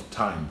fullness of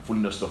time,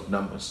 fullness of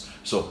numbers.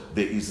 So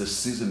there is a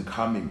season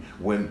coming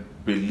when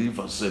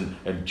believers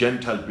and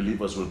Gentile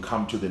believers will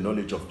come to the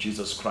knowledge of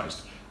Jesus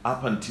Christ.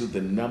 Up until the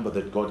number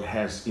that God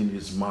has in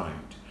his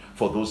mind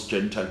for those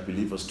Gentile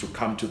believers to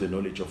come to the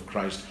knowledge of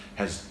Christ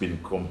has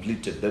been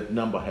completed. That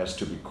number has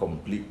to be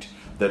complete.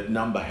 That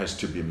number has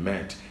to be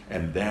met.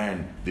 And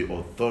then the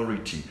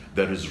authority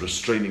that is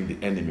restraining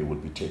the enemy will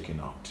be taken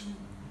out.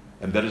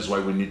 And that is why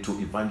we need to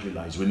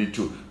evangelize. We need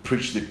to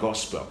preach the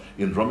gospel.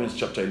 In Romans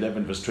chapter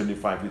 11, verse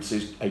 25, it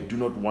says, I do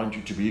not want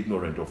you to be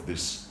ignorant of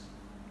this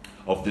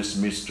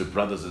mystery,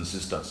 brothers and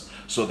sisters,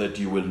 so that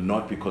you will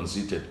not be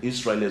conceited.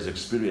 Israel has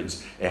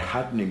experienced a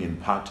hardening in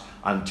part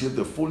until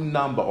the full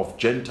number of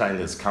Gentiles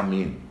has come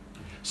in.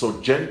 So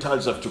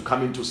Gentiles have to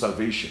come into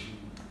salvation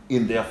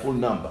in their full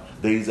number.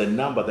 There is a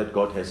number that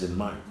God has in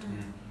mind.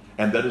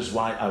 And that is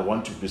why I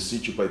want to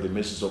beseech you by the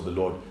mercies of the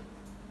Lord,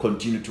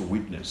 continue to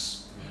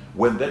witness.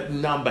 When that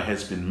number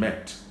has been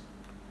met,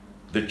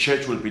 the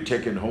church will be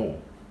taken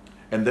home.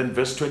 And then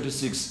verse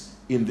 26,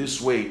 in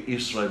this way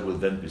Israel will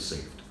then be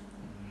saved.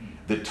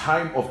 The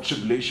time of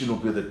tribulation will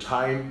be the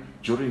time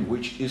during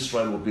which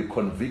Israel will be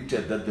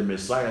convicted that the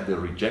Messiah they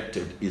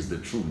rejected is the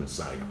true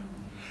Messiah.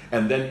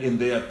 And then in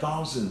their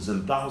thousands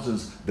and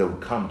thousands, they will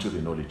come to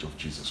the knowledge of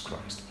Jesus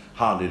Christ.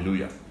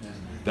 Hallelujah. Yes.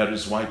 That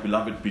is why,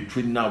 beloved,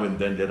 between now and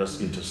then, let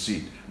us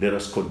intercede. Let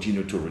us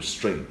continue to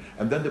restrain.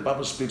 And then the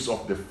Bible speaks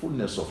of the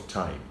fullness of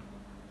time.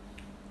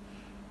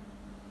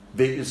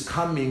 There is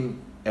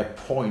coming a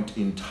point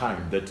in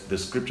time that the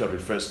scripture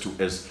refers to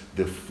as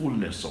the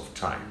fullness of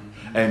time.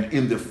 And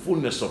in the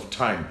fullness of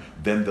time,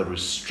 then the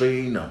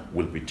restrainer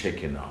will be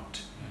taken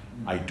out.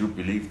 I do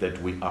believe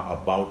that we are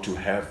about to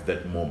have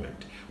that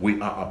moment.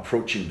 We are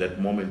approaching that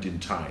moment in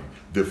time,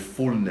 the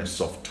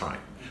fullness of time,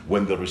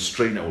 when the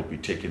restrainer will be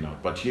taken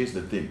out. But here's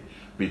the thing.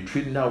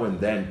 Between now and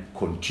then,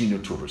 continue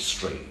to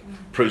restrain.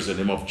 Praise the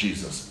name of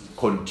Jesus.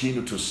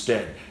 Continue to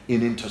stand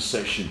in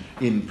intercession,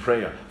 in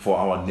prayer for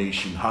our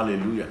nation.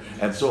 Hallelujah.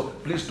 And so,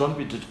 please don't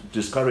be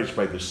discouraged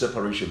by the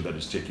separation that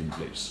is taking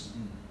place.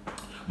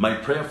 My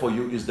prayer for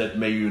you is that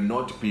may you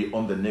not be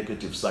on the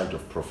negative side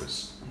of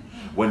prophecy.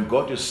 When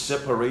God is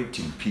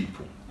separating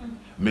people,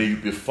 may you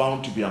be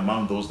found to be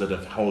among those that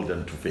have held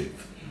on to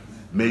faith.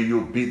 May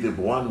you be the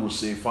one who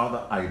say,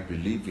 Father, I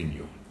believe in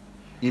you.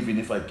 Even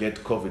if I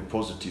get COVID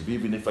positive,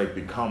 even if I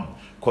become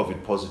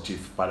COVID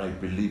positive, but I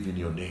believe in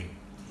your name.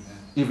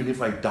 Even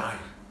if I die,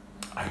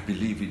 I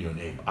believe in your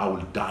name. I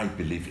will die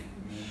believing.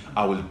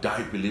 I will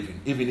die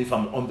believing. Even if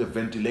I'm on the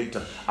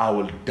ventilator, I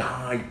will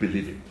die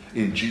believing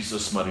in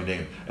Jesus' mighty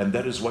name. And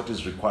that is what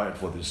is required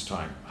for this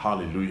time.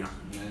 Hallelujah.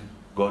 Amen.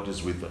 God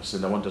is with us.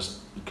 And I want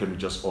us, can we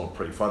just all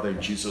pray? Father,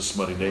 in Jesus'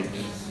 mighty name,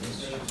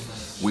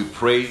 we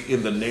pray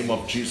in the name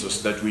of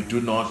Jesus that we do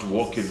not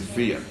walk in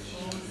fear.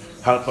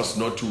 Help us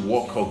not to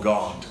walk, oh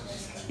God,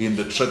 in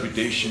the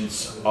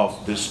trepidations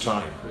of this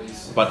time,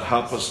 but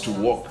help us to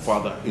walk,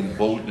 Father, in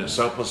boldness.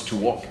 Help us to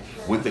walk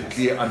with a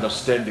clear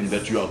understanding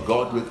that you are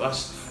God with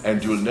us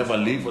and you will never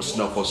leave us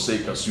nor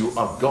forsake us. You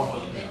are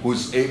God who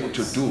is able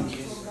to do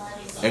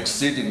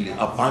exceedingly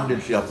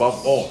abundantly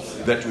above all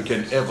that we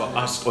can ever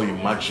ask or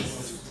imagine.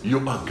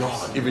 You are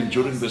God. Even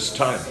during this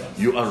time,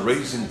 you are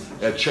raising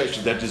a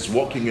church that is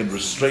walking in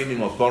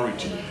restraining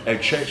authority, a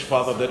church,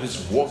 Father, that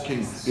is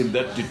walking in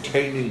that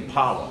detaining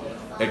power,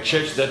 a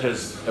church that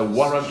has a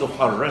warrant of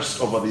arrest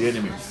over the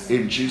enemy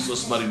in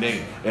Jesus' mighty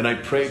name. And I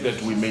pray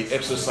that we may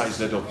exercise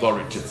that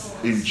authority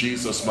in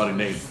Jesus' mighty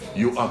name.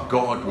 You are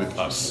God with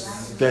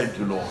us. Thank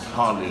you, Lord.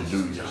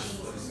 Hallelujah.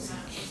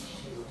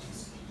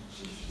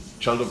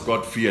 Child of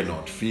God, fear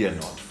not, fear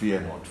not,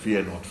 fear not,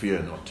 fear not,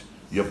 fear not.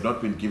 You have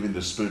not been given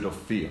the spirit of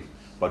fear,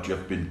 but you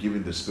have been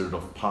given the spirit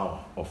of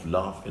power, of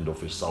love, and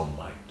of a sound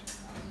mind.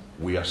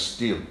 We are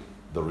still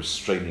the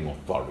restraining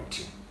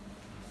authority,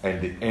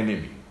 and the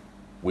enemy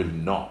will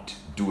not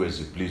do as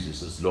he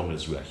pleases as long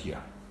as we are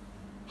here.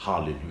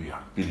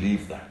 Hallelujah.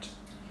 Believe that.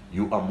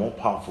 You are more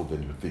powerful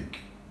than you think.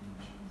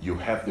 You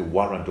have the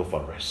warrant of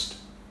arrest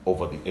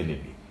over the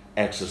enemy.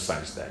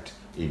 Exercise that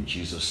in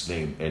Jesus'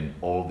 name. And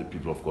all the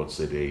people of God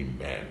said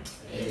amen.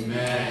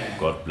 Amen.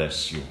 God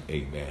bless you.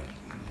 Amen.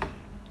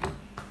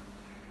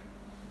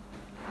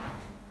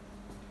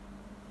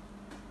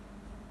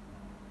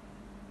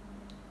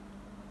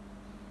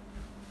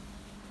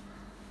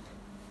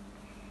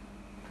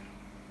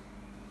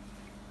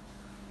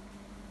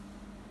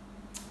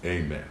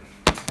 Amen.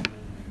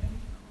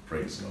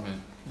 Praise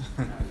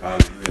God.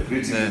 Hallelujah.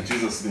 Greetings in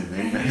Jesus' name.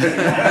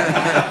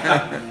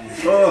 Amen.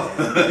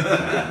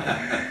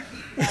 Oh.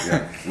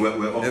 Yeah,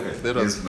 we're off.